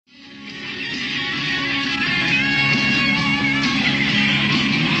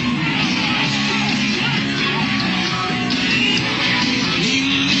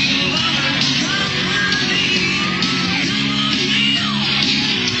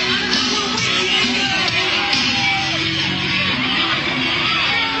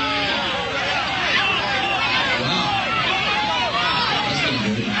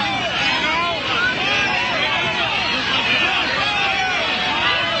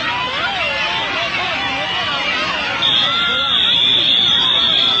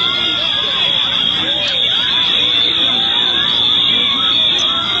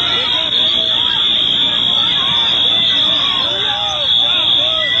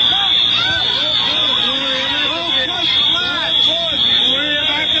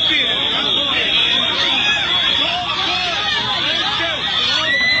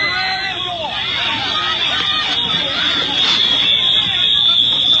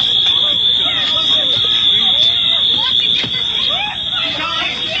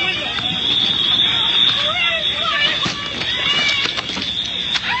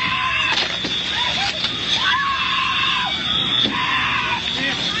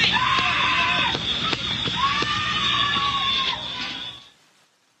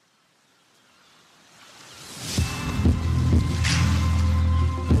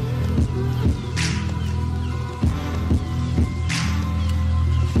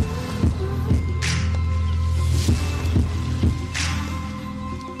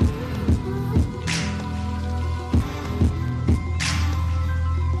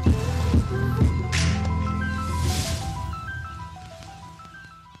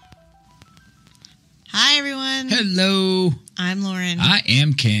Hi, everyone. Hello. I'm Lauren. I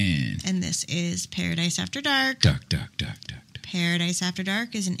am Ken. And this is Paradise After Dark. Dark. Paradise After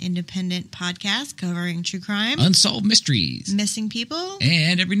Dark is an independent podcast covering true crime, Unsolved mysteries, missing people,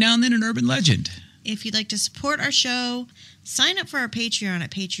 and every now and then an urban legend. If you'd like to support our show, sign up for our Patreon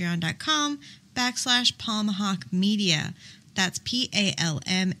at patreon.com/Palmahawk Media. That's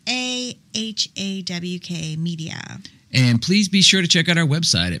PALMAHAWK Media. And please be sure to check out our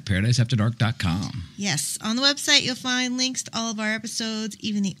website at paradiseafterdark.com. Yes, on the website you'll find links to all of our episodes,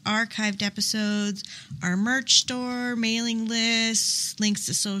 even the archived episodes, our merch store, mailing lists, links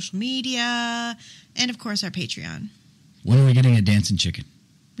to social media, and of course our Patreon. When are we getting a dancing chicken?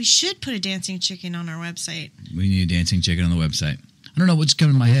 We should put a dancing chicken on our website. We need a dancing chicken on the website. I don't know what's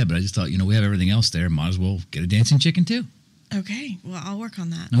coming in my head, but I just thought, we have everything else there. Might as well get a dancing chicken too. Okay, well, I'll work on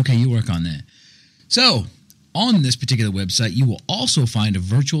that. Okay, you work on that. So, on this particular website, you will also find a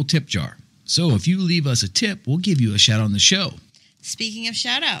virtual tip jar. So if you leave us a tip, we'll give you a shout on the show. Speaking of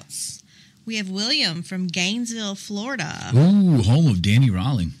shout-outs, we have William from Gainesville, Florida. Ooh, home of Danny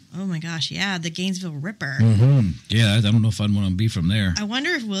Rawling. Oh my gosh, yeah, the Gainesville Ripper. Mm-hmm. Yeah, I don't know if I'd want to be from there. I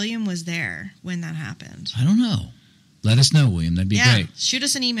wonder if William was there when that happened. I don't know. Let us know, William. That'd be great. Shoot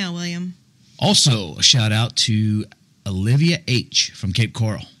us an email, William. Also, a shout out to Olivia H. from Cape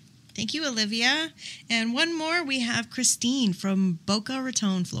Coral. Thank you, Olivia. And one more, we have Christine from Boca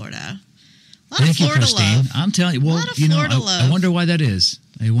Raton, Florida. A lot of Florida love. I'm telling you. Well, I wonder why that is.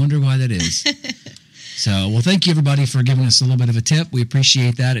 So, well, thank you, everybody, for giving us a little bit of a tip. We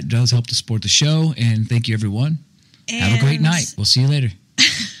appreciate that. It does help to support the show. And thank you, everyone. Have a great night. We'll see you later.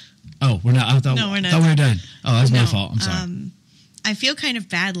 Oh, we're not. I thought we were done. Oh, that's my fault. I'm sorry. I feel kind of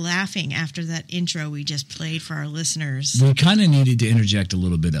bad laughing after that intro we just played for our listeners. We kind of needed to interject a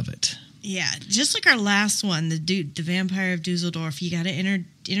little bit of it. Yeah, just like our last one, the Vampire of Dusseldorf. You got to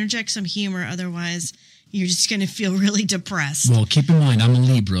interject some humor, otherwise you're just going to feel really depressed. Well, keep in mind, I'm a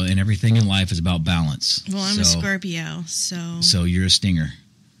Libra, and everything in life is about balance. Well, I'm a Scorpio, so... So you're a stinger.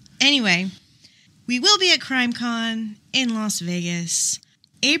 Anyway, we will be at CrimeCon in Las Vegas,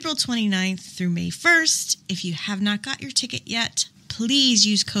 April 29th through May 1st. If you have not got your ticket yet, please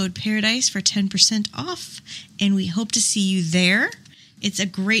use code PARADISE for 10% off, and we hope to see you there. It's a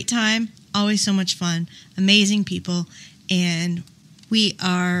great time, always so much fun, amazing people, and we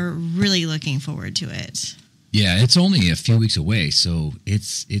are really looking forward to it. Yeah, it's only a few weeks away, so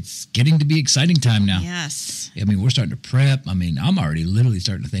it's getting to be exciting time now. Yes. I mean, we're starting to prep. I mean, I'm already literally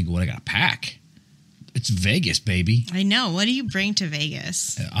starting to think of what I got to pack. It's Vegas, baby. I know. What do you bring to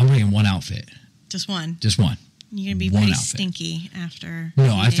Vegas? I'm bringing one outfit. Just one? Just one. You're going to be pretty stinky after.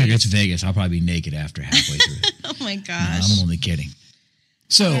 No, I figure it's Vegas. I'll probably be naked after halfway through it. Oh, my gosh. No, I'm only kidding.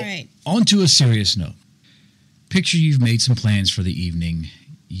 So, on to a serious note. Picture you've made some plans for the evening.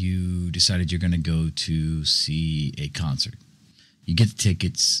 You decided you're going to go to see a concert. You get the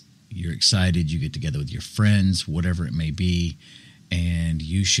tickets. You're excited. You get together with your friends, whatever it may be. And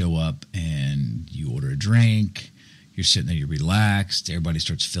you show up and you order a drink. You're sitting there, you're relaxed. Everybody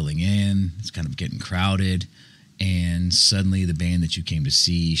starts filling in. It's kind of getting crowded. And suddenly the band that you came to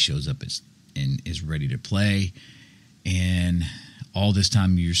see shows up and is ready to play. And all this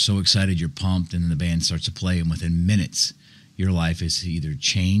time you're so excited, you're pumped, and then the band starts to play. And within minutes, your life is either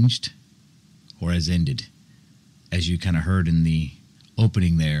changed or has ended. As you kind of heard in the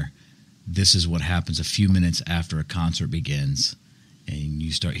opening there, this is what happens a few minutes after a concert begins. And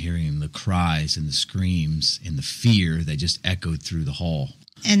you start hearing the cries and the screams and the fear that just echoed through the hall.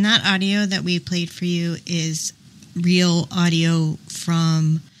 And that audio that we played for you is real audio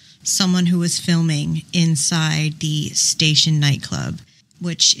from someone who was filming inside the Station Nightclub,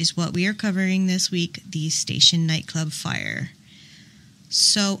 which is what we are covering this week, the Station Nightclub fire.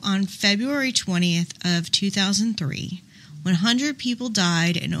 So on February 20th of 2003... 100 people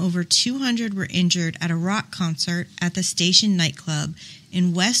died and over 200 were injured at a rock concert at the Station Nightclub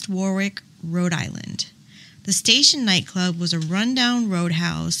in West Warwick, Rhode Island. The Station Nightclub was a rundown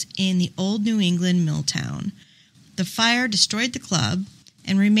roadhouse in the old New England mill town. The fire destroyed the club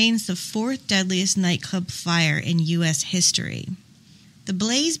and remains the fourth deadliest nightclub fire in U.S. history. The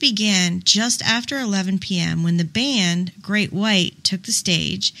blaze began just after 11 p.m. when the band, Great White, took the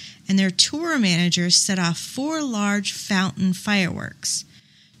stage and their tour managers set off 4 large fountain fireworks.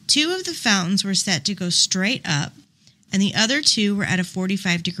 2 of the fountains were set to go straight up, and the other 2 were at a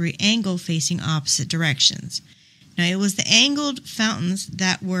 45-degree angle facing opposite directions. Now, it was the angled fountains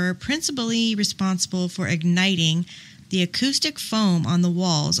that were principally responsible for igniting the acoustic foam on the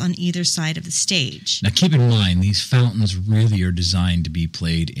walls on either side of the stage. Now, keep in mind, these fountains really are designed to be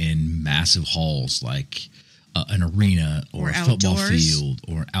played in massive halls like an arena or a football field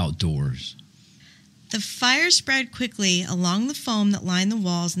or outdoors. The fire spread quickly along the foam that lined the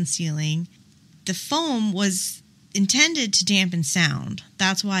walls and ceiling. The foam was intended to dampen sound.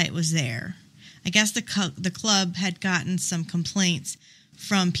 That's why it was there. I guess the club had gotten some complaints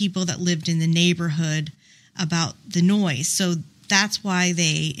from people that lived in the neighborhood about the noise. So that's why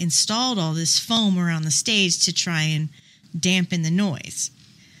they installed all this foam around the stage to try and dampen the noise.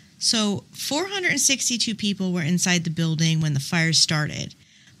 So 462 people were inside the building when the fire started.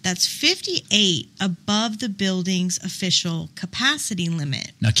 That's 58 above the building's official capacity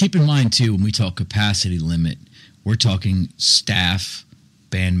limit. Now, keep in mind, too, when we talk capacity limit, we're talking staff,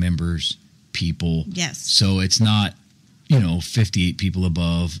 band members, people. Yes. So it's not, 58 people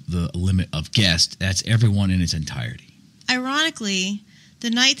above the limit of guests. That's everyone in its entirety. Ironically, the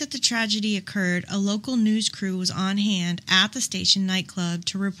night that the tragedy occurred, a local news crew was on hand at the Station Nightclub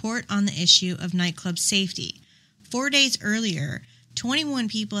to report on the issue of nightclub safety. 4 days earlier, 21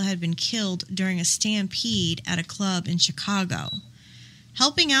 people had been killed during a stampede at a club in Chicago.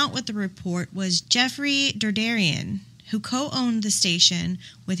 Helping out with the report was Jeffrey Derderian, who co-owned the station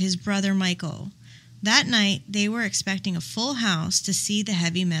with his brother Michael. That night, they were expecting a full house to see the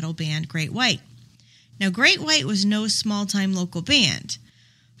heavy metal band Great White. Now, Great White was no small-time local band.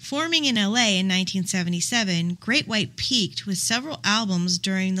 Forming in LA in 1977, Great White peaked with several albums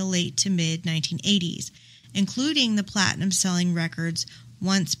during the late to mid-1980s, including the platinum-selling records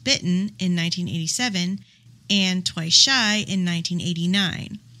Once Bitten in 1987 and Twice Shy in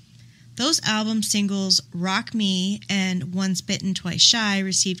 1989. Those album singles, Rock Me and Once Bitten, Twice Shy,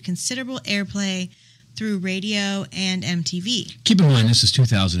 received considerable airplay through radio and MTV. Keep in mind, this is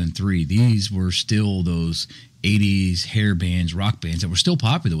 2003. These were still those 80s hair bands, rock bands that were still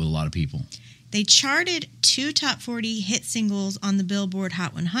popular with a lot of people. They charted 2 top 40 hit singles on the Billboard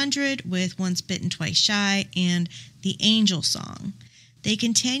Hot 100 with Once Bitten, Twice Shy and The Angel Song. They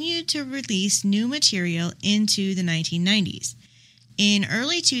continued to release new material into the 1990s. In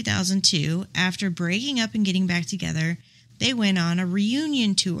early 2002, after breaking up and getting back together, they went on a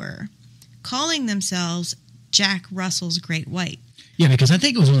reunion tour, calling themselves Jack Russell's Great White. Yeah, because I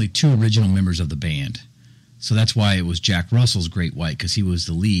think it was only 2 original members of the band. So that's why it was Jack Russell's Great White, because he was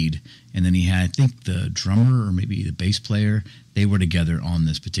the lead. And then he had, I think, the drummer or maybe the bass player. They were together on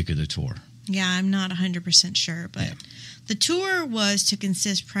this particular tour. Yeah, I'm not 100% sure, but yeah. The tour was to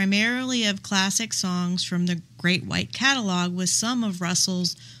consist primarily of classic songs from the Great White catalog with some of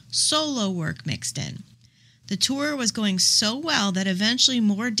Russell's solo work mixed in. The tour was going so well that eventually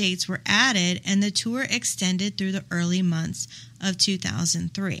more dates were added and the tour extended through the early months of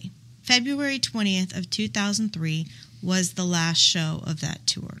 2003. February 20th of 2003 was the last show of that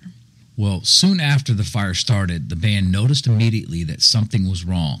tour. Well, soon after the fire started, the band noticed immediately that something was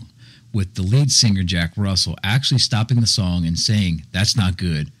wrong, with the lead singer, Jack Russell, actually stopping the song and saying, "That's not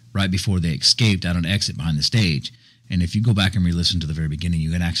good," right before they escaped out an exit behind the stage. And if you go back and re-listen to the very beginning,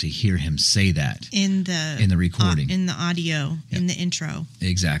 you can actually hear him say that in the recording. In the audio, yep. In the intro.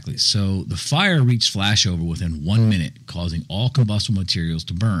 Exactly. So the fire reached flashover within 1 minute, causing all combustible materials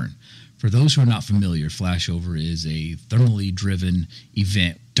to burn. For those who are not familiar, flashover is a thermally driven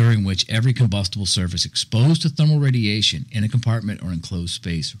event during which every combustible surface exposed to thermal radiation in a compartment or enclosed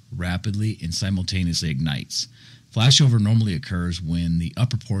space rapidly and simultaneously ignites. Flashover normally occurs when the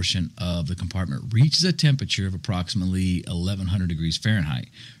upper portion of the compartment reaches a temperature of approximately 1100 degrees Fahrenheit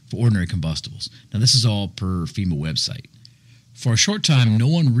for ordinary combustibles. Now, this is all per FEMA website. For a short time, no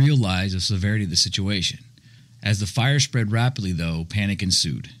one realized the severity of the situation. As the fire spread rapidly, though, panic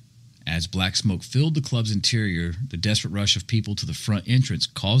ensued. As black smoke filled the club's interior, the desperate rush of people to the front entrance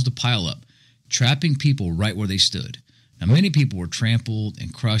caused a pileup, trapping people right where they stood. Now, many people were trampled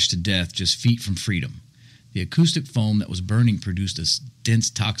and crushed to death just feet from freedom. The acoustic foam that was burning produced a dense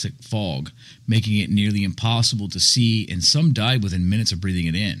toxic fog, making it nearly impossible to see, and some died within minutes of breathing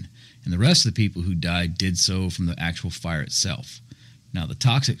it in. And the rest of the people who died did so from the actual fire itself. Now, the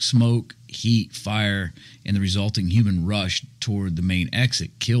toxic smoke, heat, fire, and the resulting human rush toward the main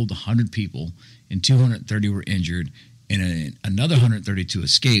exit killed 100 people, and 230 were injured, and another 132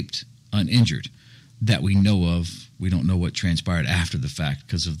 escaped uninjured. That we know of. We don't know what transpired after the fact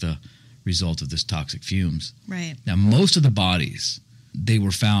because of the result of this toxic fumes. Right. Now, most of the bodies, they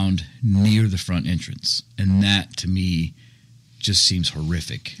were found near the front entrance, and that, to me, just seems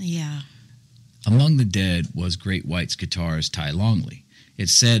horrific. Yeah. Among the dead was Great White's guitarist Ty Longley.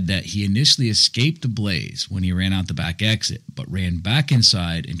 It's said that he initially escaped the blaze when he ran out the back exit, but ran back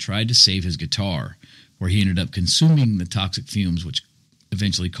inside and tried to save his guitar, where he ended up consuming the toxic fumes, which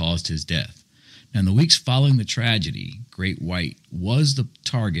eventually caused his death. Now, in the weeks following the tragedy, Great White was the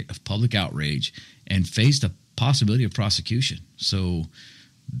target of public outrage and faced a possibility of prosecution. So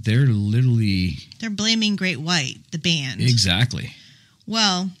they're literally... They're blaming Great White, the band. Exactly.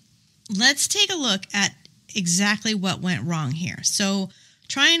 Well, let's take a look at exactly what went wrong here. So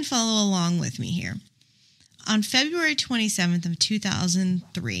try and follow along with me here. On February 27th of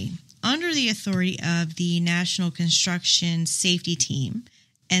 2003, under the authority of the National Construction Safety Team,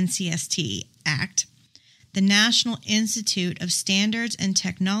 NCST Act, the National Institute of Standards and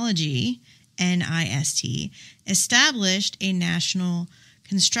Technology, NIST, established a national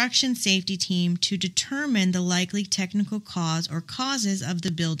construction safety team to determine the likely technical cause or causes of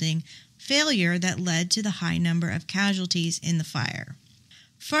the building failure that led to the high number of casualties in the fire.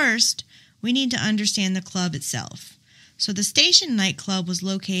 First, we need to understand the club itself. So the Station Nightclub was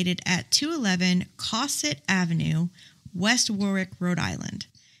located at 211 Cosset Avenue, West Warwick, Rhode Island.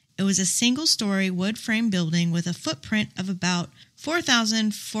 It was a single-story wood frame building with a footprint of about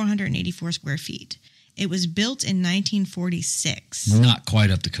 4,484 square feet. It was built in 1946. Not quite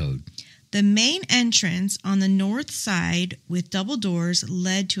up to code. The main entrance on the north side with double doors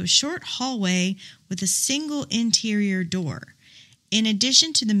led to a short hallway with a single interior door. In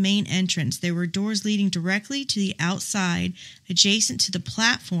addition to the main entrance, there were doors leading directly to the outside, adjacent to the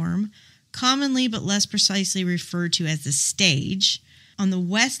platform, commonly but less precisely referred to as the stage, on the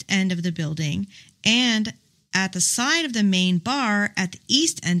west end of the building, and at the side of the main bar at the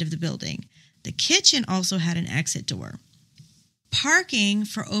east end of the building. The kitchen also had an exit door. Parking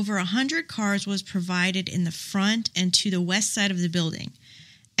for over 100 cars was provided in the front and to the west side of the building.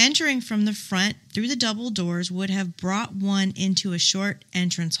 Entering from the front through the double doors would have brought one into a short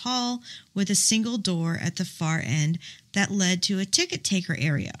entrance hall with a single door at the far end that led to a ticket taker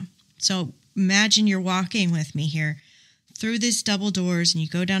area. So imagine you're walking with me here through these double doors and you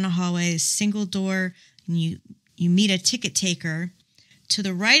go down a hallway, a single door, and you meet a ticket taker. To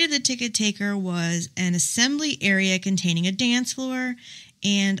the right of the ticket taker was an assembly area containing a dance floor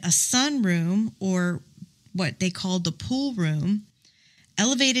and a sunroom, or what they called the pool room,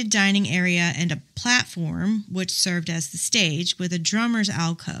 elevated dining area, and a platform, which served as the stage, with a drummer's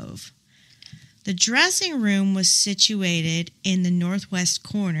alcove. The dressing room was situated in the northwest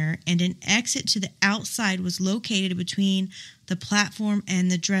corner, and an exit to the outside was located between the platform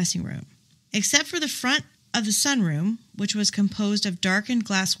and the dressing room. Except for the front of the sunroom, which was composed of darkened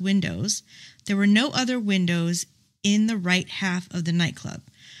glass windows, there were no other windows in the right half of the nightclub.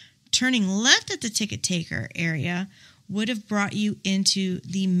 Turning left at the ticket taker area would have brought you into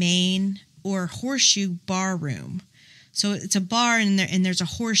the main or horseshoe bar room. So it's a bar and there's a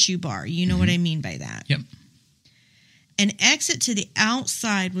horseshoe bar. You know what I mean by that. Yep. An exit to the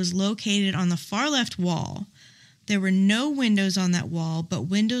outside was located on the far left wall. There were no windows on that wall, but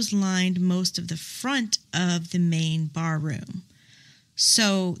windows lined most of the front of the main bar room.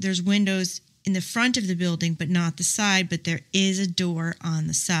 So there's windows in the front of the building, but not the side, but there is a door on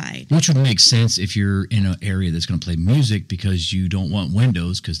the side. Which would make sense if you're in an area that's going to play music, because you don't want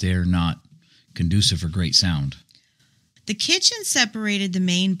windows because they're not conducive for great sound. The kitchen separated the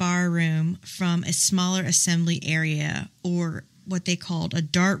main bar room from a smaller assembly area, or what they called a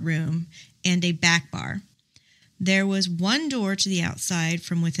dart room, and a back bar. There was one door to the outside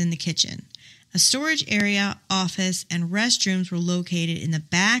from within the kitchen. A storage area, office, and restrooms were located in the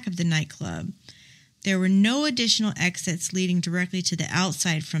back of the nightclub. There were no additional exits leading directly to the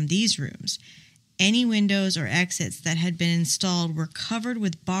outside from these rooms. Any windows or exits that had been installed were covered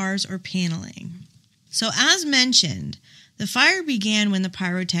with bars or paneling. So as mentioned, the fire began when the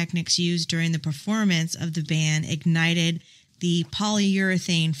pyrotechnics used during the performance of the band ignited the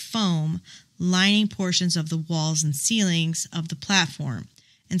polyurethane foam lining portions of the walls and ceilings of the platform,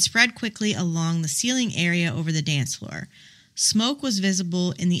 and spread quickly along the ceiling area over the dance floor. Smoke was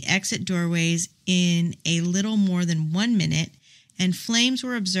visible in the exit doorways in a little more than 1 minute, and flames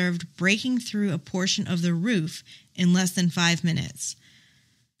were observed breaking through a portion of the roof in less than 5 minutes.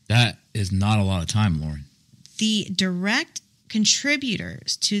 That is not a lot of time, Lauren. The direct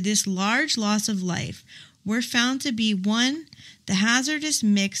contributors to this large loss of life were found to be 1, the hazardous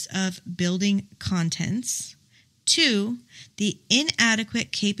mix of building contents, 2, the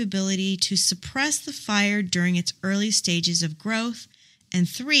inadequate capability to suppress the fire during its early stages of growth, and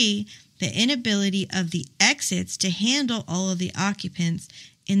 3, the inability of the exits to handle all of the occupants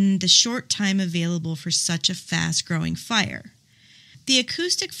in the short time available for such a fast-growing fire. The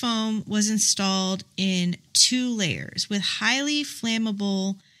acoustic foam was installed in 2 layers with highly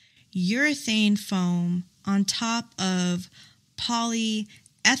flammable urethane foam on top of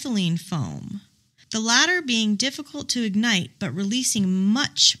polyethylene foam, the latter being difficult to ignite but releasing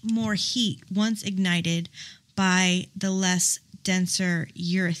much more heat once ignited by the less denser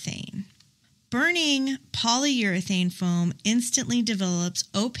urethane. Burning polyurethane foam instantly develops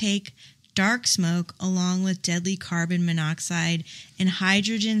opaque, dark smoke along with deadly carbon monoxide and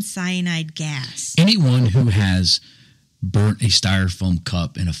hydrogen cyanide gas. Anyone who has burnt a styrofoam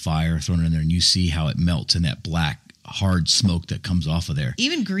cup in a fire, thrown it in there, and you see how it melts in that black, hard smoke that comes off of there.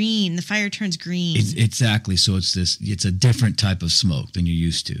 Even green. The fire turns green. Exactly. So it's a different type of smoke than you're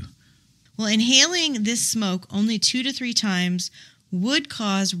used to. Well, inhaling this smoke only 2 to 3 times would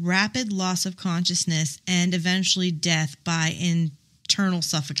cause rapid loss of consciousness and eventually death by internal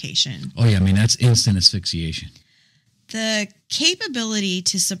suffocation. Oh, yeah. I mean, that's instant asphyxiation. The capability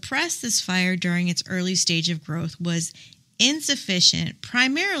to suppress this fire during its early stage of growth was insufficient,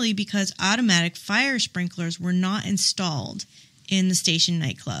 primarily because automatic fire sprinklers were not installed in the Station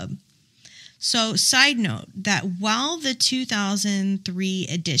Nightclub. So, side note, that while the 2003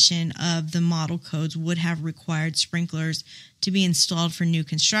 edition of the model codes would have required sprinklers to be installed for new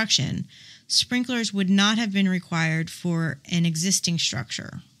construction, sprinklers would not have been required for an existing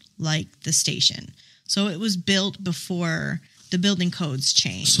structure like the station. So it was built before the building codes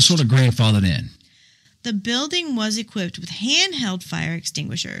changed. So sort of grandfathered in. The building was equipped with handheld fire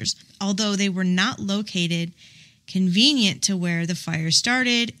extinguishers, although they were not located convenient to where the fire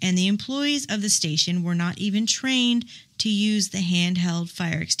started, and the employees of the station were not even trained to use the handheld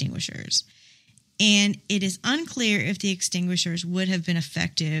fire extinguishers. And it is unclear if the extinguishers would have been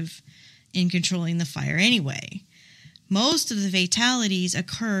effective in controlling the fire anyway. Most of the fatalities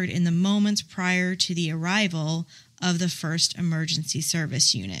occurred in the moments prior to the arrival of the first emergency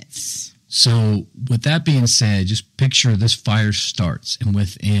service units. So with that being said, just picture this fire starts, and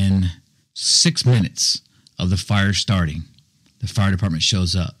within 6 minutes of the fire starting, the fire department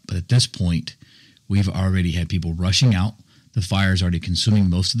shows up. But at this point, we've already had people rushing out. The fire is already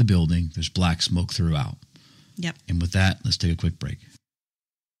consuming most of the building. There's black smoke throughout. Yep. And with that, let's take a quick break.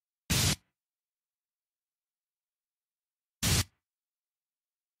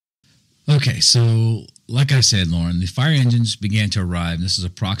 Okay, so like I said, Lauren, the fire engines began to arrive, and this is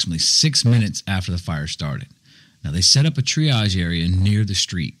approximately 6 minutes after the fire started. Now, they set up a triage area near the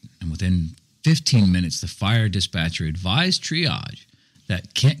street, and within 15 minutes, the fire dispatcher advised triage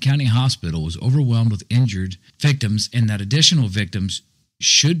that Kent County Hospital was overwhelmed with injured victims and that additional victims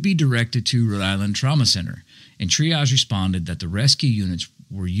should be directed to Rhode Island Trauma Center. And triage responded that the rescue units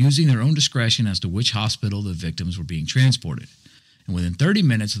were using their own discretion as to which hospital the victims were being transported. And within 30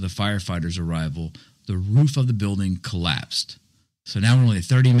 minutes of the firefighters' arrival, the roof of the building collapsed. So now we're only at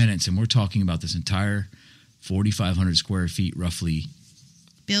 30 minutes, and we're talking about this entire 4,500 square feet, roughly,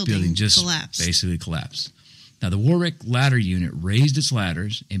 building just basically collapsed. Now, the Warwick ladder unit raised its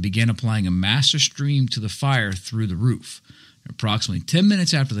ladders and began applying a master stream to the fire through the roof. Approximately 10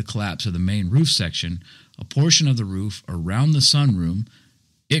 minutes after the collapse of the main roof section, a portion of the roof around the sunroom,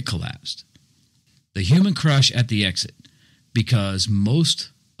 it collapsed. The human crush at the exit, because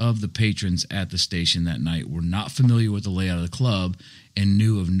most of the patrons at the station that night were not familiar with the layout of the club and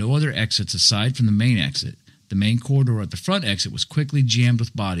knew of no other exits aside from the main exit. The main corridor at the front exit was quickly jammed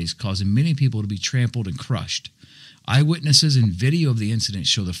with bodies, causing many people to be trampled and crushed. Eyewitnesses and video of the incident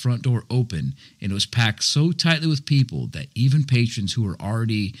show the front door open, and it was packed so tightly with people that even patrons who were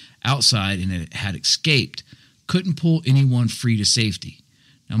already outside and had escaped couldn't pull anyone free to safety.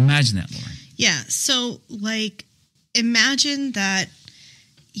 Now imagine that, Lauren. Yeah, so imagine that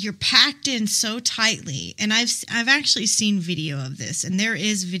you're packed in so tightly, and I've actually seen video of this, and there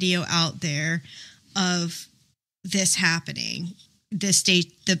is video out there of this happening.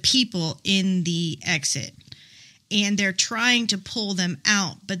 The people in the exit, and they're trying to pull them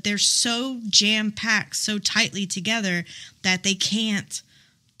out, but they're so jam-packed, so tightly together that they can't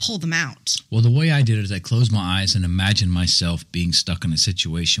pull them out. Well, the way I did it is I closed my eyes and imagined myself being stuck in a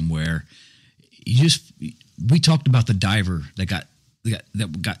situation where we talked about the diver that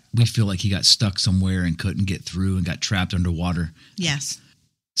we feel like he got stuck somewhere and couldn't get through and got trapped underwater. Yes.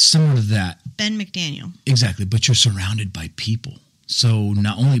 Similar to that. Ben McDaniel. Exactly, but you're surrounded by people. So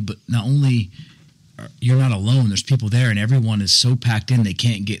not only you're not alone, there's people there, and everyone is so packed in they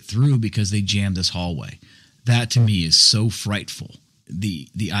can't get through because they jammed this hallway. That to me is so frightful.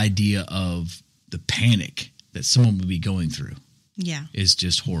 The idea of the panic that someone would be going through. Yeah. Is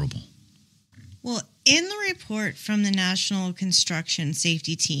just horrible. Well, in the report from the National Construction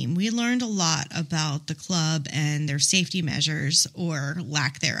Safety Team, we learned a lot about the club and their safety measures, or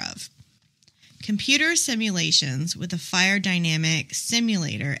lack thereof. Computer simulations with a fire dynamic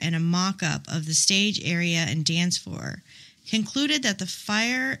simulator and a mock-up of the stage area and dance floor concluded that the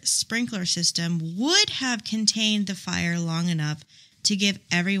fire sprinkler system would have contained the fire long enough to give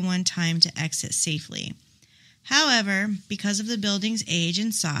everyone time to exit safely. However, because of the building's age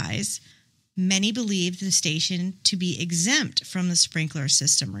and size, Many believed the station to be exempt from the sprinkler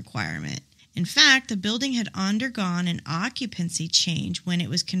system requirement. In fact, the building had undergone an occupancy change when it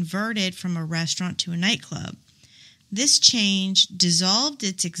was converted from a restaurant to a nightclub. This change dissolved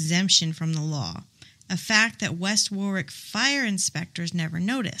its exemption from the law, a fact that West Warwick fire inspectors never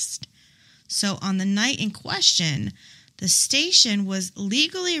noticed. So on the night in question, the station was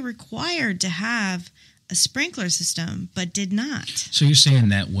legally required to have a sprinkler system, but did not. So you're saying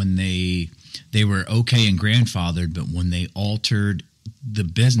that when they were okay and grandfathered, but when they altered the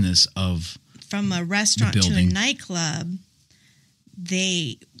business of from a restaurant to a nightclub,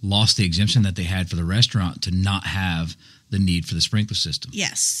 they lost the exemption that they had for the restaurant to not have the need for the sprinkler system.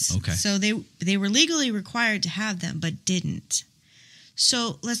 Yes. Okay. So they were legally required to have them, but didn't.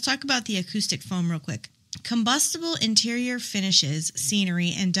 So let's talk about the acoustic foam real quick. Combustible interior finishes,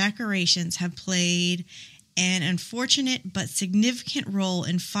 scenery, and decorations have played an unfortunate but significant role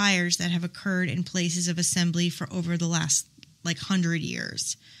in fires that have occurred in places of assembly for over the last 100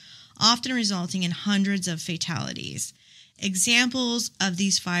 years, often resulting in hundreds of fatalities. Examples of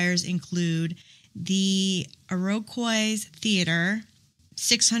these fires include the Iroquois Theater.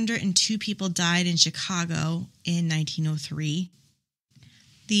 602 people died in Chicago in 1903.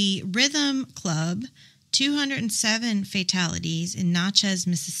 The Rhythm Club, 207 fatalities in Natchez,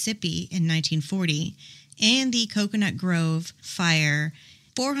 Mississippi in 1940. And the Coconut Grove Fire,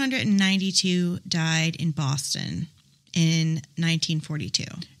 492 died in Boston in 1942.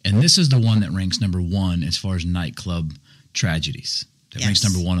 And this is the one that ranks number one as far as nightclub tragedies. That ranks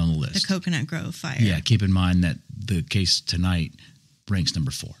number one on the list. The Coconut Grove Fire. Yeah, keep in mind that the case tonight ranks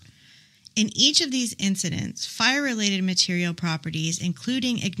number 4. In each of these incidents, fire-related material properties,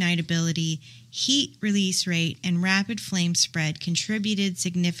 including ignitability, heat release rate, and rapid flame spread, contributed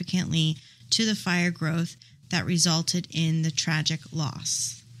significantly to the fire growth that resulted in the tragic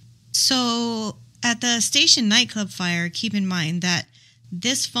loss. So, at the Station Nightclub fire, keep in mind that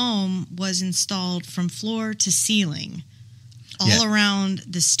this foam was installed from floor to ceiling, all around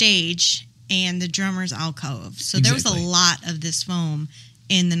the stage and the drummer's alcove. So there was a lot of this foam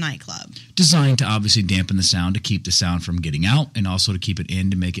in the nightclub. Designed to obviously dampen the sound, to keep the sound from getting out, and also to keep it in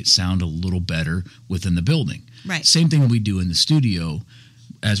to make it sound a little better within the building. Right. Same thing we do in the studio.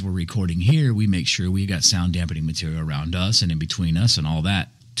 As we're recording here, we make sure we got sound dampening material around us and in between us and all that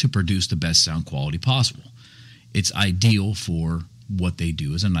to produce the best sound quality possible. It's ideal for what they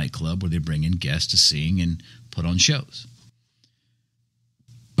do as a nightclub where they bring in guests to sing and put on shows.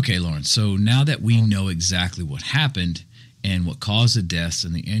 Okay, Lauren, so now that we know exactly what happened and what caused the deaths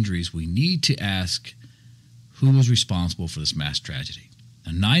and the injuries, we need to ask who was responsible for this mass tragedy.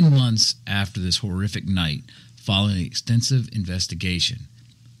 Now, 9 months after this horrific night, following an extensive investigation,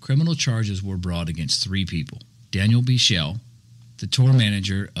 criminal charges were brought against 3 people. Daniel B. Schell, the tour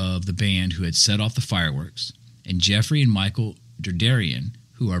manager of the band who had set off the fireworks, and Jeffrey and Michael Derderian,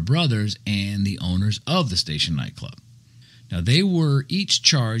 who are brothers and the owners of the Station Nightclub. Now, they were each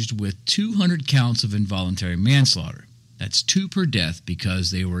charged with 200 counts of involuntary manslaughter. That's 2 per death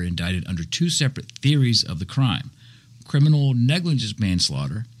because they were indicted under 2 separate theories of the crime. Criminal negligence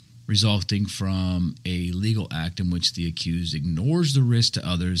manslaughter, resulting from a legal act in which the accused ignores the risk to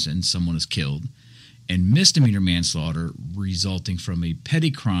others and someone is killed, and misdemeanor manslaughter, resulting from a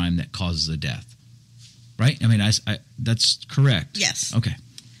petty crime that causes a death. Right? I mean, I that's correct. Yes. Okay.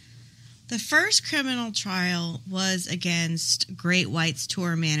 The first criminal trial was against Great White's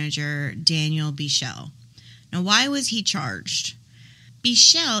tour manager, Daniel B. Schell. Now, why was he charged? B.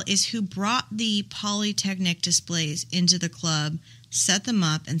 Schell is who brought the Polytechnic displays into the club, set them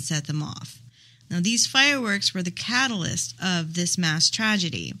up, and set them off. Now, these fireworks were the catalyst of this mass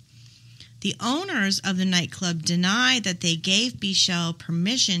tragedy. The owners of the nightclub denied that they gave B. Schell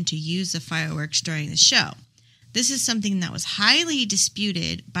permission to use the fireworks during the show. This is something that was highly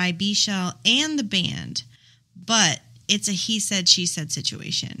disputed by B. Schell and the band, but it's a he said, she said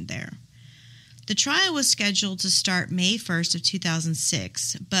situation there. The trial was scheduled to start May 1st of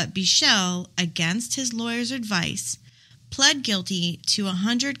 2006, but B. Schell, against his lawyer's advice, pled guilty to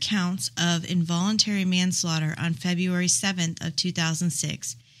 100 counts of involuntary manslaughter on February 7th of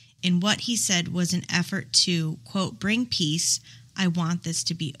 2006 in what he said was an effort to, quote, bring peace. I want this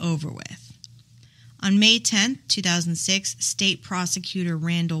to be over with. On May 10th, 2006, State Prosecutor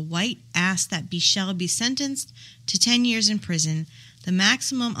Randall White asked that B. Schell be sentenced to 10 years in prison, the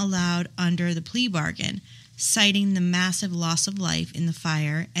maximum allowed under the plea bargain, citing the massive loss of life in the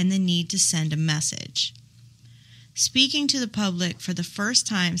fire and the need to send a message. Speaking to the public for the first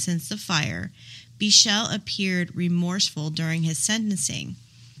time since the fire, B. Schell appeared remorseful during his sentencing.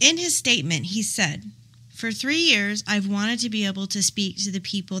 In his statement, he said, For 3 years, I've wanted to be able to speak to the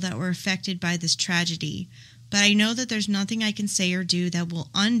people that were affected by this tragedy, but I know that there's nothing I can say or do that will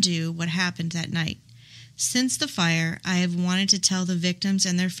undo what happened that night. Since the fire, I have wanted to tell the victims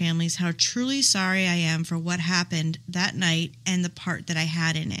and their families how truly sorry I am for what happened that night and the part that I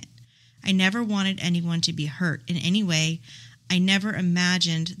had in it. I never wanted anyone to be hurt in any way. I never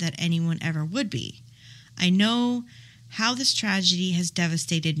imagined that anyone ever would be. I know how this tragedy has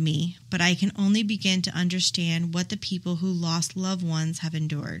devastated me, but I can only begin to understand what the people who lost loved ones have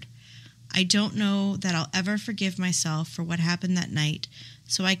endured. I don't know that I'll ever forgive myself for what happened that night,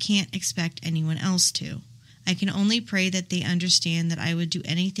 so I can't expect anyone else to. I can only pray that they understand that I would do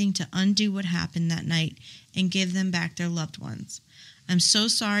anything to undo what happened that night and give them back their loved ones. I'm so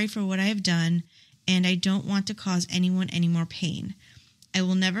sorry for what I have done, and I don't want to cause anyone any more pain. I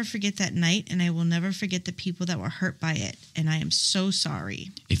will never forget that night, and I will never forget the people that were hurt by it, and I am so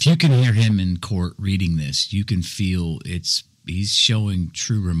sorry. If you can hear him in court reading this, you can feel he's showing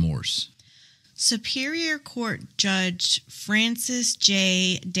true remorse. Superior Court Judge Francis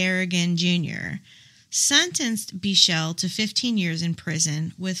J. Darrigan Jr. sentenced Bichelle to 15 years in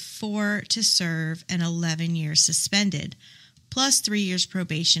prison with 4 to serve and 11 years suspended, plus 3 years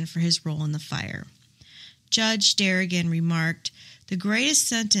probation for his role in the fire. Judge Darrigan remarked, "The greatest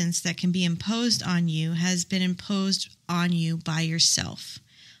sentence that can be imposed on you has been imposed on you by yourself.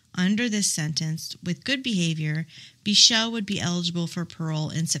 Under this sentence, with good behavior, Bichelle would be eligible for parole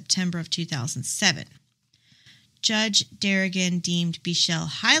in September of 2007. Judge Darrigan deemed Bichelle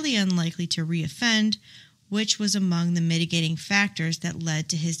highly unlikely to reoffend, which was among the mitigating factors that led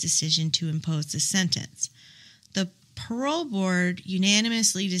to his decision to impose the sentence. The parole board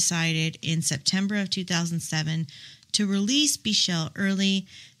unanimously decided in September of 2007 to release Bichelle early,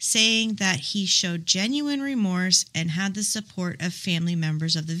 saying that he showed genuine remorse and had the support of family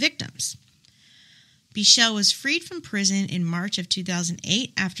members of the victims. Bichelle was freed from prison in March of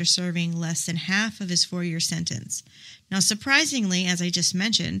 2008 after serving less than half of his 4-year sentence. Now, surprisingly, as I just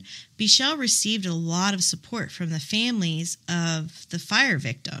mentioned, Bichelle received a lot of support from the families of the fire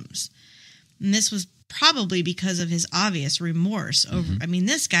victims. And this was probably because of his obvious remorse over, I mean,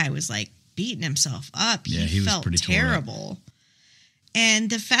 this guy was like beating himself up. Yeah, he felt was pretty terrible. And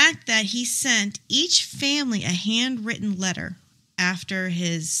the fact that he sent each family a handwritten letter after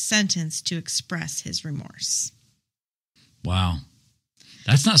his sentence to express his remorse. Wow.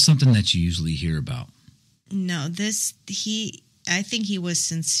 That's not something that you usually hear about. No, I think he was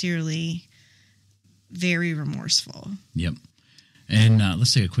sincerely very remorseful. Yep. And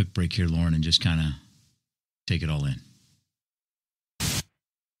let's take a quick break here, Lauren, and just kind of take it all in.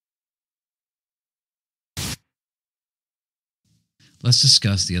 Let's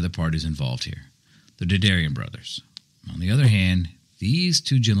discuss the other parties involved here, the Derderian brothers. On the other hand, these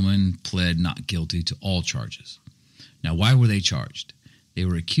two gentlemen pled not guilty to all charges. Now, why were they charged? They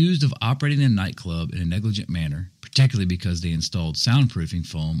were accused of operating a nightclub in a negligent manner, particularly because they installed soundproofing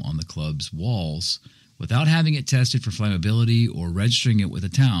foam on the club's walls without having it tested for flammability or registering it with the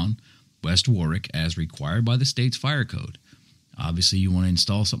town, West Warwick, as required by the state's fire code. Obviously, you want to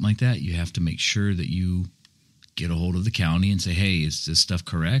install something like that, you have to make sure that you get a hold of the county and say, hey, is this stuff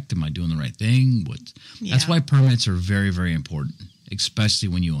correct? Am I doing the right thing? Yeah. That's why permits are very, very important, especially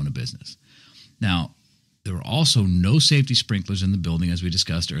when you own a business. Now, there were also no safety sprinklers in the building, as we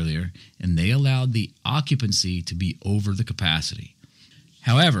discussed earlier, and they allowed the occupancy to be over the capacity.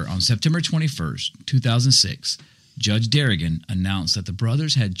 However, on September 21st, 2006, Judge Darrigan announced that the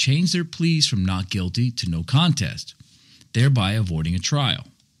brothers had changed their pleas from not guilty to no contest, thereby avoiding a trial.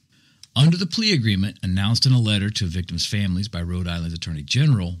 Under the plea agreement announced in a letter to victims' families by Rhode Island's Attorney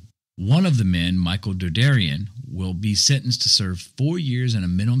General, one of the men, Michael Derderian, will be sentenced to serve 4 years in a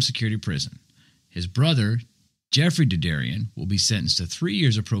minimum security prison. His brother, Jeffrey Derderian, will be sentenced to 3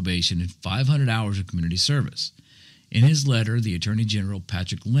 years of probation and 500 hours of community service. In his letter, the Attorney General,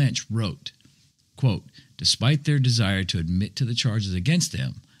 Patrick Lynch, wrote, quote, "Despite their desire to admit to the charges against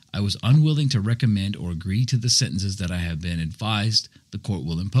them, I was unwilling to recommend or agree to the sentences that I have been advised the court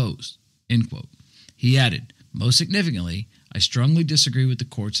will impose." End quote. He added, "Most significantly, I strongly disagree with the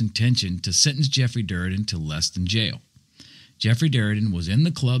court's intention to sentence Jeffrey Derderian to less than jail. Jeffrey Derderian was in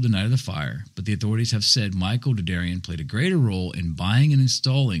the club the night of the fire, but the authorities have said Michael Derderian played a greater role in buying and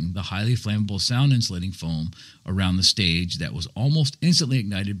installing the highly flammable sound insulating foam around the stage that was almost instantly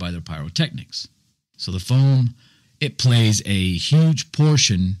ignited by their pyrotechnics." So the foam, it plays a huge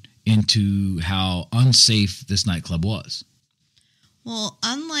portion into how unsafe this nightclub was. Well,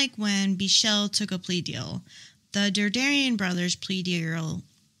 unlike when Bichelle took a plea deal, the Derderian brothers' plea deal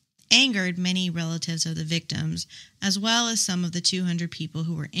angered many relatives of the victims, as well as some of the 200 people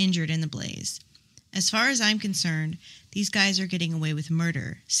who were injured in the blaze. As far as I'm concerned, these guys are getting away with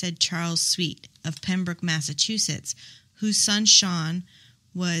murder, said Charles Sweet of Pembroke, Massachusetts, whose son Sean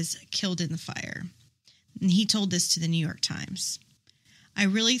was killed in the fire. And he told this to the New York Times. I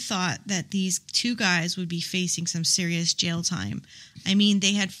really thought that these two guys would be facing some serious jail time. I mean,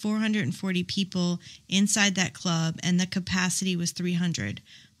 they had 440 people inside that club, and the capacity was 300.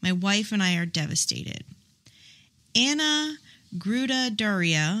 My wife and I are devastated. Anna Gruda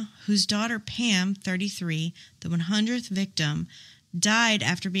Daria, whose daughter Pam, 33, the 100th victim, died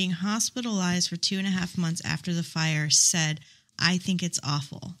after being hospitalized for 2.5 months after the fire, said, I think it's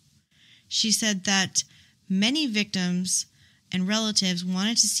awful. She said that many victims and relatives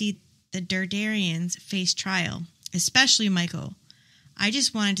wanted to see the Derderians face trial, especially Michael. I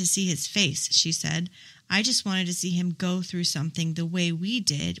just wanted to see his face, she said. I just wanted to see him go through something the way we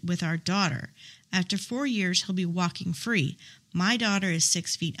did with our daughter. After 4 years, he'll be walking free. My daughter is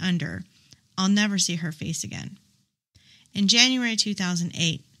 6 feet under. I'll never see her face again. In January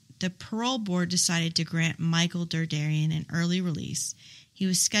 2008, the parole board decided to grant Michael Derderian an early release. He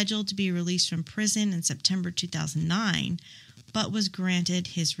was scheduled to be released from prison in September 2009, but was granted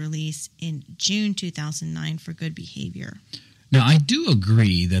his release in June 2009 for good behavior. Now, I do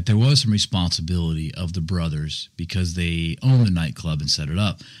agree that there was some responsibility of the brothers because they owned the nightclub and set it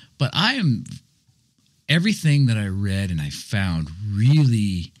up. But everything that I read and I found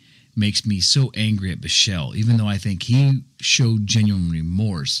really makes me so angry at Bichelle, even though I think he showed genuine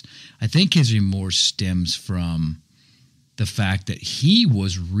remorse. I think his remorse stems from the fact that he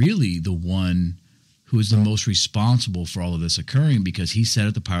was really the one who was the most responsible for all of this occurring because he set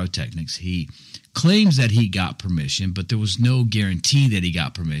up the pyrotechnics. He claims that he got permission, but there was no guarantee that he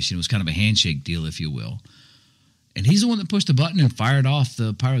got permission. It was kind of a handshake deal, if you will. And he's the one that pushed the button and fired off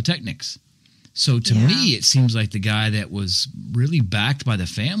the pyrotechnics. So to me, it seems like the guy that was really backed by the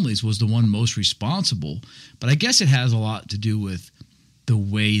families was the one most responsible. But I guess it has a lot to do with the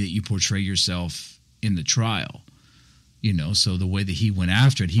way that you portray yourself in the trial. You know, so the way that he went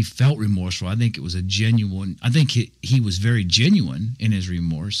after it, he felt remorseful. I think it was I think he was very genuine in his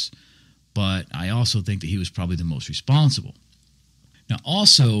remorse, but I also think that he was probably the most responsible. Now,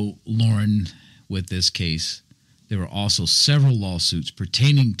 also, Lauren, with this case, there were also several lawsuits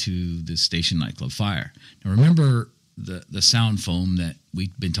pertaining to the Station Nightclub fire. Now, remember the sound foam that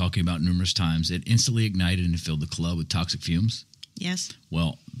we've been talking about numerous times? It instantly ignited and filled the club with toxic fumes? Yes.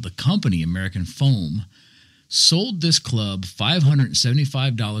 Well, the company, American Foam, sold this club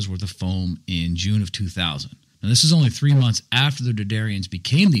 $575 worth of foam in June of 2000. Now, this is only 3 months after the Derderians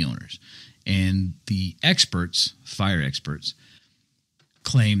became the owners, and the experts, fire experts,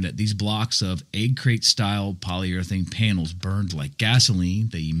 claim that these blocks of egg crate-style polyurethane panels burned like gasoline.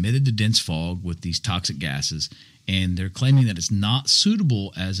 They emitted the dense fog with these toxic gases, and they're claiming that it's not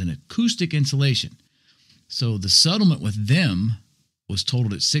suitable as an acoustic insulation. So the settlement with them was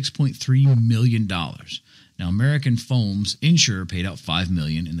totaled at $6.3 million. Now, American Foam's insurer paid out $5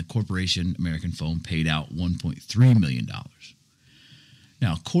 million, and the corporation American Foam paid out $1.3 million.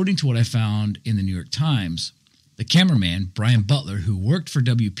 Now, according to what I found in the New York Times, the cameraman, Brian Butler, who worked for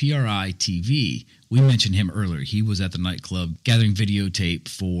WPRI TV, we mentioned him earlier. He was at the nightclub gathering videotape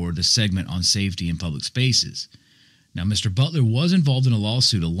for the segment on safety in public spaces. Now, Mr. Butler was involved in a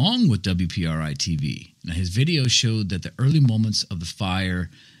lawsuit along with WPRI TV. Now, his video showed that the early moments of the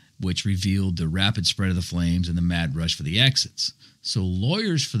fire, which revealed the rapid spread of the flames and the mad rush for the exits. So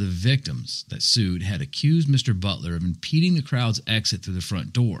lawyers for the victims that sued had accused Mr. Butler of impeding the crowd's exit through the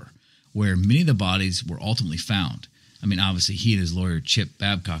front door, where many of the bodies were ultimately found. I mean, obviously, he and his lawyer, Chip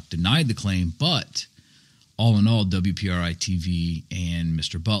Babcock, denied the claim, but all in all, WPRI TV and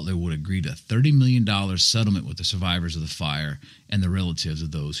Mr. Butler would agree to a $30 million settlement with the survivors of the fire and the relatives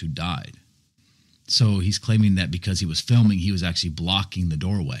of those who died. So he's claiming that because he was filming, he was actually blocking the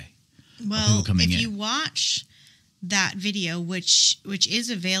doorway. Well, if you watch that video, which is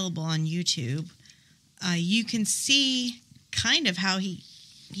available on YouTube, you can see kind of how he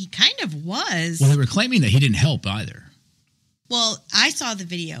kind of was. Well, they were claiming that he didn't help either. Well, I saw the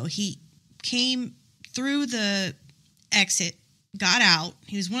video. He came through the exit, got out.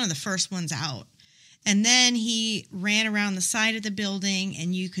 He was one of the first ones out. And then he ran around the side of the building,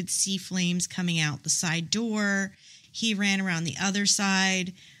 and you could see flames coming out the side door. He ran around the other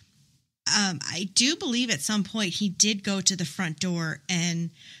side. I do believe at some point he did go to the front door and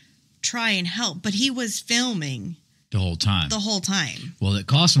try and help, but he was filming the whole time. Well, it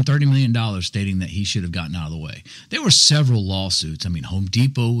cost him $30 million, stating that he should have gotten out of the way. There were several lawsuits. I mean, Home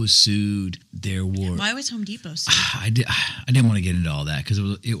Depot was sued. Why was Home Depot sued? I didn't want to get into all that because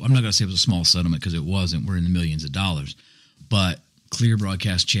I'm not going to say it was a small settlement because it wasn't. We're in the millions of dollars. But Clear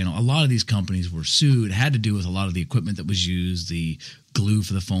Broadcast Channel. A lot of these companies were sued. It had to do with a lot of the equipment that was used, the glue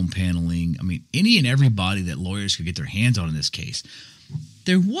for the foam paneling. I mean, any and everybody that lawyers could get their hands on in this case.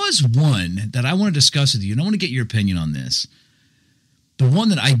 There was one that I want to discuss with you, and I want to get your opinion on this. The one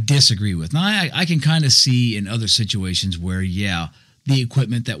that I disagree with. Now, I can kind of see in other situations where, yeah, the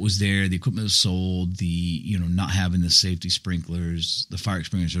equipment that was there, the equipment was sold, not having the safety sprinklers, the fire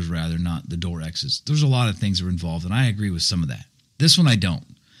extinguishers rather, not the door X's. There's a lot of things that were involved, and I agree with some of that. This one I don't.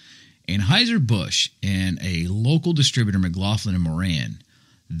 Anheuser-Busch and a local distributor, McLaughlin and Moran,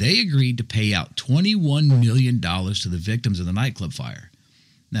 they agreed to pay out $21 million to the victims of the nightclub fire.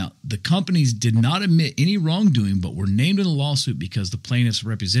 Now, the companies did not admit any wrongdoing, but were named in the lawsuit because the plaintiffs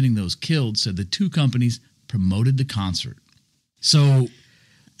representing those killed said the two companies promoted the concert. So,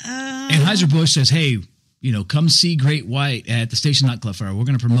 Anheuser-Busch says, hey, come see Great White at the Station Nightclub fire. We're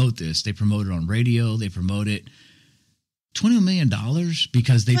going to promote this. They promote it on radio. They promote it. $21 million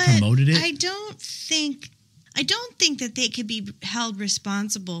because they promoted it? I don't think that they could be held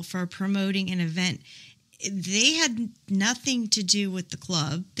responsible for promoting an event. They had nothing to do with the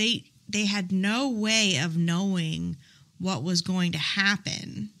club. They had no way of knowing what was going to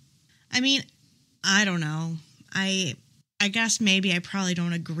happen. I mean, I don't know. I guess maybe I probably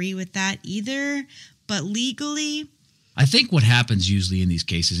don't agree with that either, but legally, I think what happens usually in these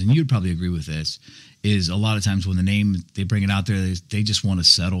cases, and you'd probably agree with this, is a lot of times when the name, they bring it out there, they just want to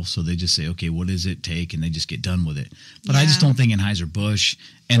settle. So they just say, okay, what does it take? And they just get done with it. But I just don't think Anheuser-Busch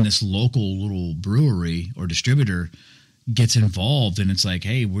and this local little brewery or distributor gets involved. And it's like,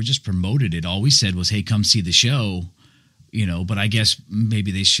 hey, we're just promoted it. All we said was, hey, come see the show. But I guess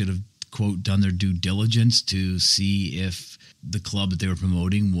maybe they should have, quote, done their due diligence to see if the club that they were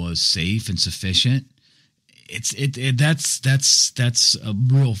promoting was safe and sufficient. That's a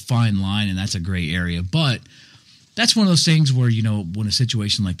real fine line, and that's a gray area. But that's one of those things where, when a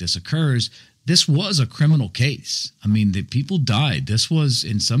situation like this occurs, this was a criminal case. I mean, the people died. This was,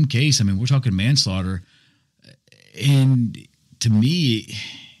 in some case, we're talking manslaughter. And to me,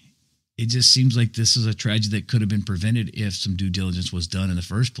 it just seems like this is a tragedy that could have been prevented if some due diligence was done in the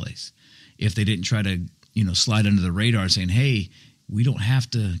first place. If they didn't try to, slide under the radar saying, hey, we don't have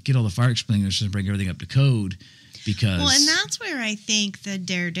to get all the fire extinguishers and bring everything up to code because... Well, and that's where I think the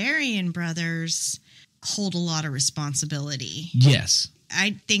Dardarian brothers hold a lot of responsibility. Yes.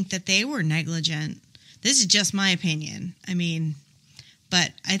 I think that they were negligent. This is just my opinion.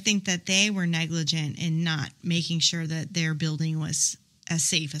 But I think that they were negligent in not making sure that their building was as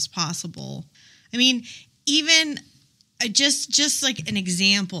safe as possible. Even just like an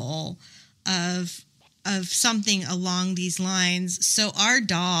example of something along these lines. So our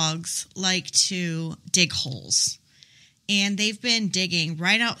dogs like to dig holes, and they've been digging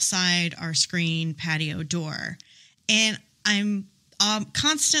right outside our screen patio door. And I'm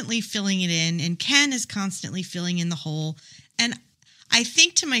constantly filling it in, and Ken is constantly filling in the hole. And I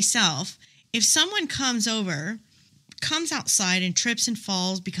think to myself, if someone comes outside and trips and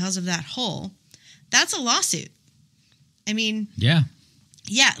falls because of that hole, that's a lawsuit. Yeah.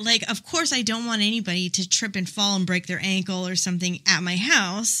 Yeah, of course I don't want anybody to trip and fall and break their ankle or something at my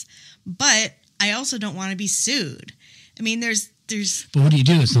house, but I also don't want to be sued. There's. But what do you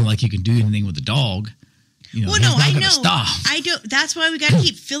do? It's not like you can do anything with the dog. I know. Stop. I don't. That's why we got to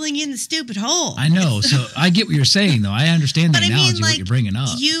keep filling in the stupid hole. I know. So I get what you're saying, though. I understand the analogy, what you're bringing up.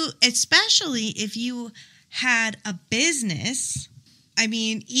 Especially if you had a business.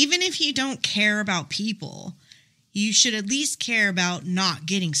 Even if you don't care about people, you should at least care about not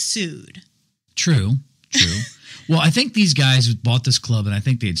getting sued. True. Well, I think these guys bought this club, and I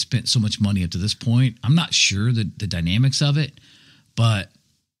think they had spent so much money up to this point. I'm not sure the dynamics of it, but,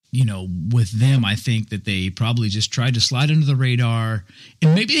 with them, I think that they probably just tried to slide under the radar,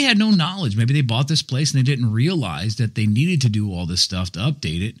 and maybe they had no knowledge. Maybe they bought this place, and they didn't realize that they needed to do all this stuff to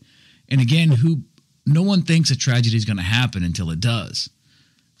update it. And again, no one thinks a tragedy is going to happen until it does.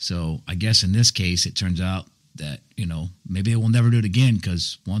 So I guess in this case, it turns out that, maybe they will never do it again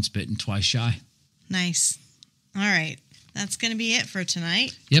because once bitten, twice shy. Nice. All right. That's going to be it for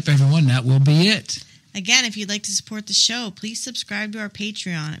tonight. Yep, everyone. That will be it. Again, if you'd like to support the show, please subscribe to our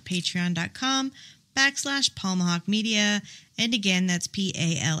Patreon at patreon.com/Palmahawk Media. And again, that's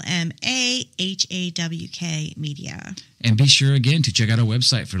PALMAHAWK Media. And be sure, again, to check out our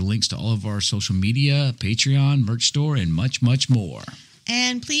website for links to all of our social media, Patreon, merch store, and much, much more.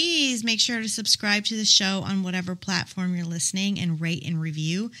 And please make sure to subscribe to the show on whatever platform you're listening and rate and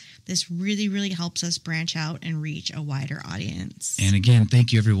review. This really, really helps us branch out and reach a wider audience. And again,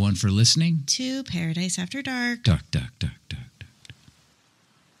 thank you everyone for listening to Paradise After Dark. Dark, dark, dark.